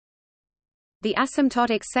The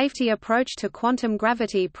asymptotic safety approach to quantum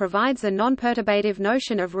gravity provides a non-perturbative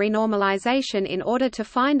notion of renormalization in order to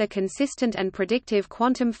find a consistent and predictive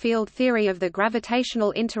quantum field theory of the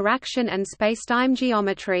gravitational interaction and spacetime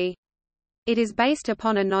geometry. It is based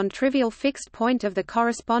upon a non-trivial fixed point of the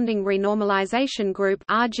corresponding renormalization group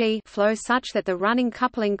RG flow such that the running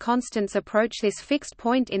coupling constants approach this fixed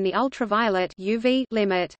point in the ultraviolet UV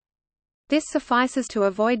limit. This suffices to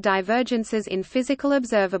avoid divergences in physical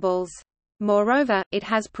observables. Moreover, it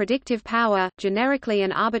has predictive power. Generically,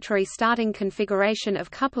 an arbitrary starting configuration of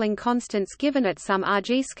coupling constants given at some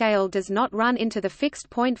Rg scale does not run into the fixed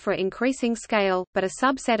point for increasing scale, but a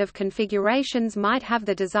subset of configurations might have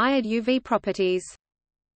the desired UV properties.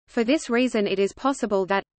 For this reason, it is possible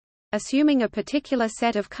that, assuming a particular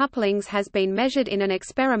set of couplings has been measured in an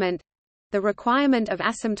experiment, the requirement of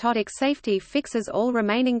asymptotic safety fixes all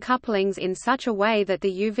remaining couplings in such a way that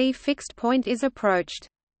the UV fixed point is approached.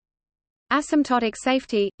 Asymptotic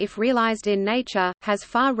safety, if realized in nature, has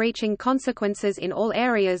far-reaching consequences in all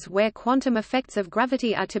areas where quantum effects of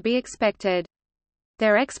gravity are to be expected.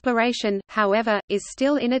 Their exploration, however, is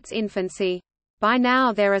still in its infancy. By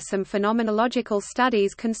now there are some phenomenological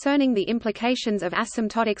studies concerning the implications of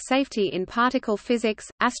asymptotic safety in particle physics,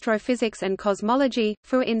 astrophysics and cosmology,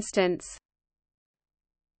 for instance.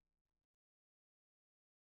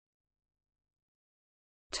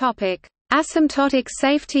 Asymptotic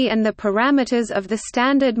safety and the parameters of the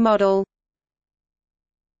Standard Model.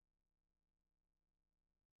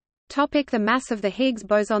 The mass of the Higgs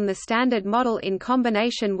boson. The Standard Model in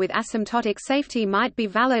combination with asymptotic safety might be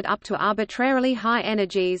valid up to arbitrarily high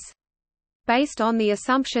energies. Based on the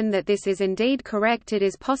assumption that this is indeed correct, it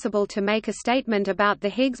is possible to make a statement about the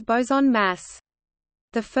Higgs boson mass.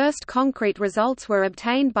 The first concrete results were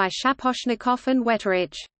obtained by Shaposhnikov and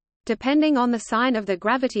Wetterich. Depending on the sign of the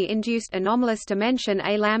gravity-induced anomalous dimension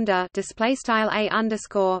a lambda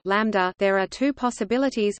 _a_lambda, there are two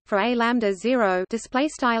possibilities. For a lambda 0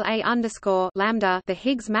 _a_lambda, the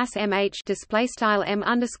Higgs mass mh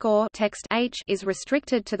text h is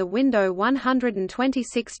restricted to the window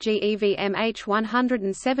 126 GeV mh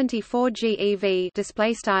 174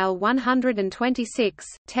 GeV (126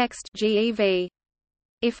 text GeV).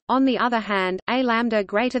 If, on the other hand, a lambda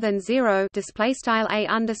greater than 0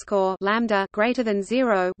 a lambda greater than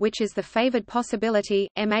 0, which is the favored possibility,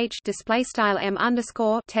 mh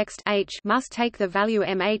m text h must take the value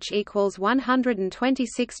mh equals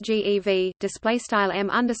 126 GeV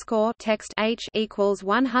m text h equals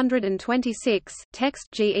 126 text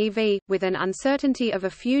GeV, with an uncertainty of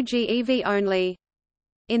a few GeV only.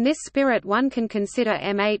 In this spirit, one can consider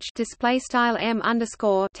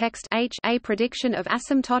mh text h a prediction of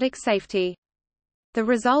asymptotic safety. The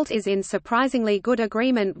result is in surprisingly good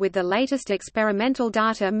agreement with the latest experimental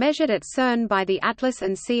data measured at CERN by the ATLAS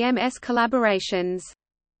and CMS collaborations.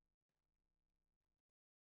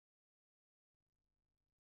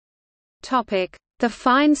 Topic: The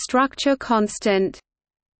fine structure constant.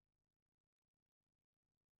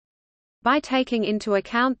 By taking into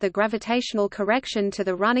account the gravitational correction to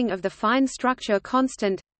the running of the fine structure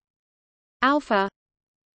constant alpha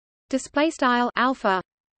alpha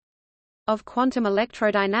of quantum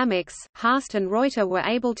electrodynamics, Haast and Reuter were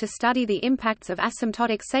able to study the impacts of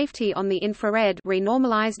asymptotic safety on the infrared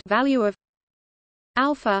renormalized value of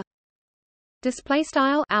alpha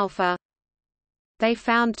alpha. They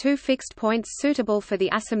found two fixed points suitable for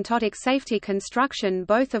the asymptotic safety construction,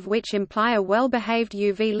 both of which imply a well-behaved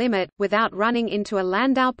UV limit, without running into a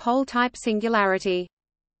Landau pole-type singularity.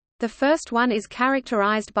 The first one is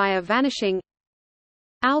characterized by a vanishing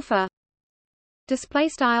alpha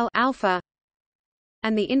alpha,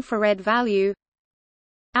 and the infrared value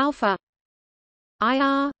alpha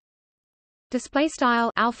IR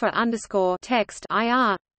alpha text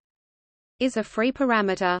IR is a free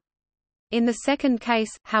parameter. In the second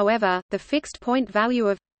case, however, the fixed point value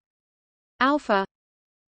of alpha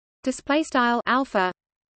alpha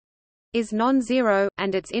is non-zero,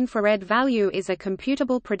 and its infrared value is a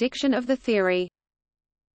computable prediction of the theory.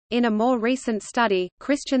 In a more recent study,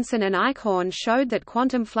 Christensen and Eichhorn showed that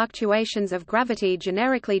quantum fluctuations of gravity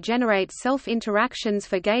generically generate self-interactions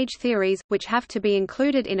for gauge theories, which have to be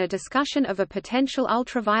included in a discussion of a potential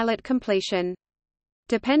ultraviolet completion.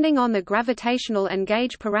 Depending on the gravitational and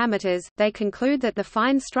gauge parameters, they conclude that the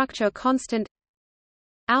fine structure constant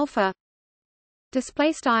alpha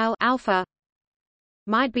alpha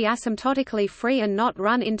might be asymptotically free and not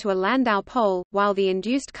run into a Landau pole, while the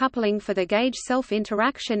induced coupling for the gauge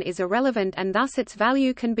self-interaction is irrelevant and thus its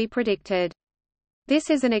value can be predicted. This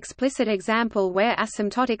is an explicit example where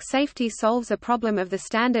asymptotic safety solves a problem of the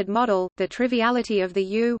Standard Model, the triviality of the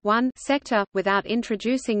U sector, without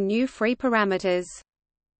introducing new free parameters.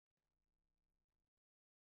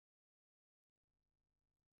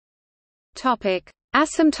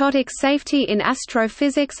 Asymptotic safety in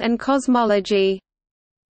astrophysics and cosmology.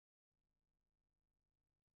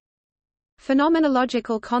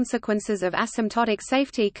 Phenomenological consequences of asymptotic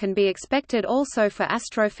safety can be expected also for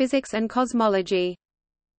astrophysics and cosmology.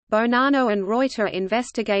 Bonanno and Reuter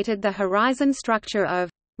investigated the horizon structure of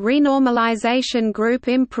renormalization group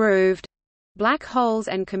improved black holes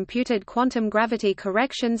and computed quantum gravity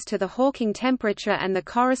corrections to the Hawking temperature and the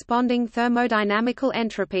corresponding thermodynamical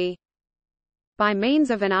entropy. By means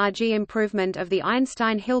of an RG improvement of the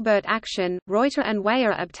Einstein-Hilbert action, Reuter and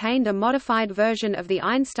Weyer obtained a modified version of the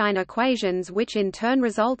Einstein equations, which in turn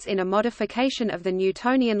results in a modification of the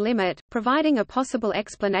Newtonian limit, providing a possible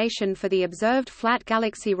explanation for the observed flat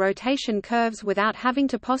galaxy rotation curves without having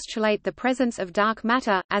to postulate the presence of dark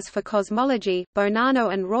matter. As for cosmology,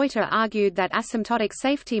 Bonanno and Reuter argued that asymptotic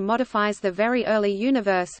safety modifies the very early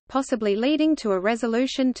universe, possibly leading to a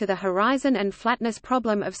resolution to the horizon and flatness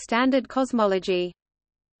problem of standard cosmology.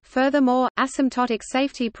 Furthermore, asymptotic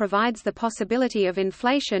safety provides the possibility of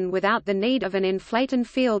inflation without the need of an inflaton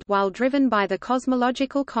field while driven by the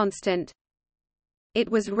cosmological constant. It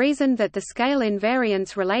was reasoned that the scale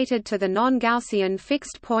invariance related to the non-Gaussian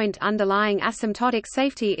fixed point underlying asymptotic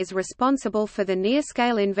safety is responsible for the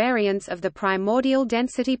near-scale invariance of the primordial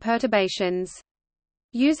density perturbations.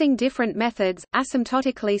 Using different methods,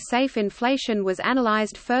 asymptotically safe inflation was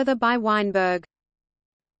analyzed further by Weinberg.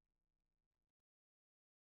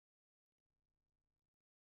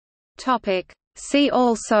 See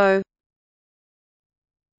also: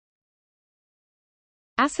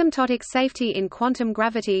 asymptotic safety in quantum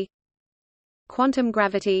gravity, quantum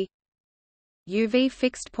gravity, UV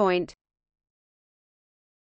fixed point.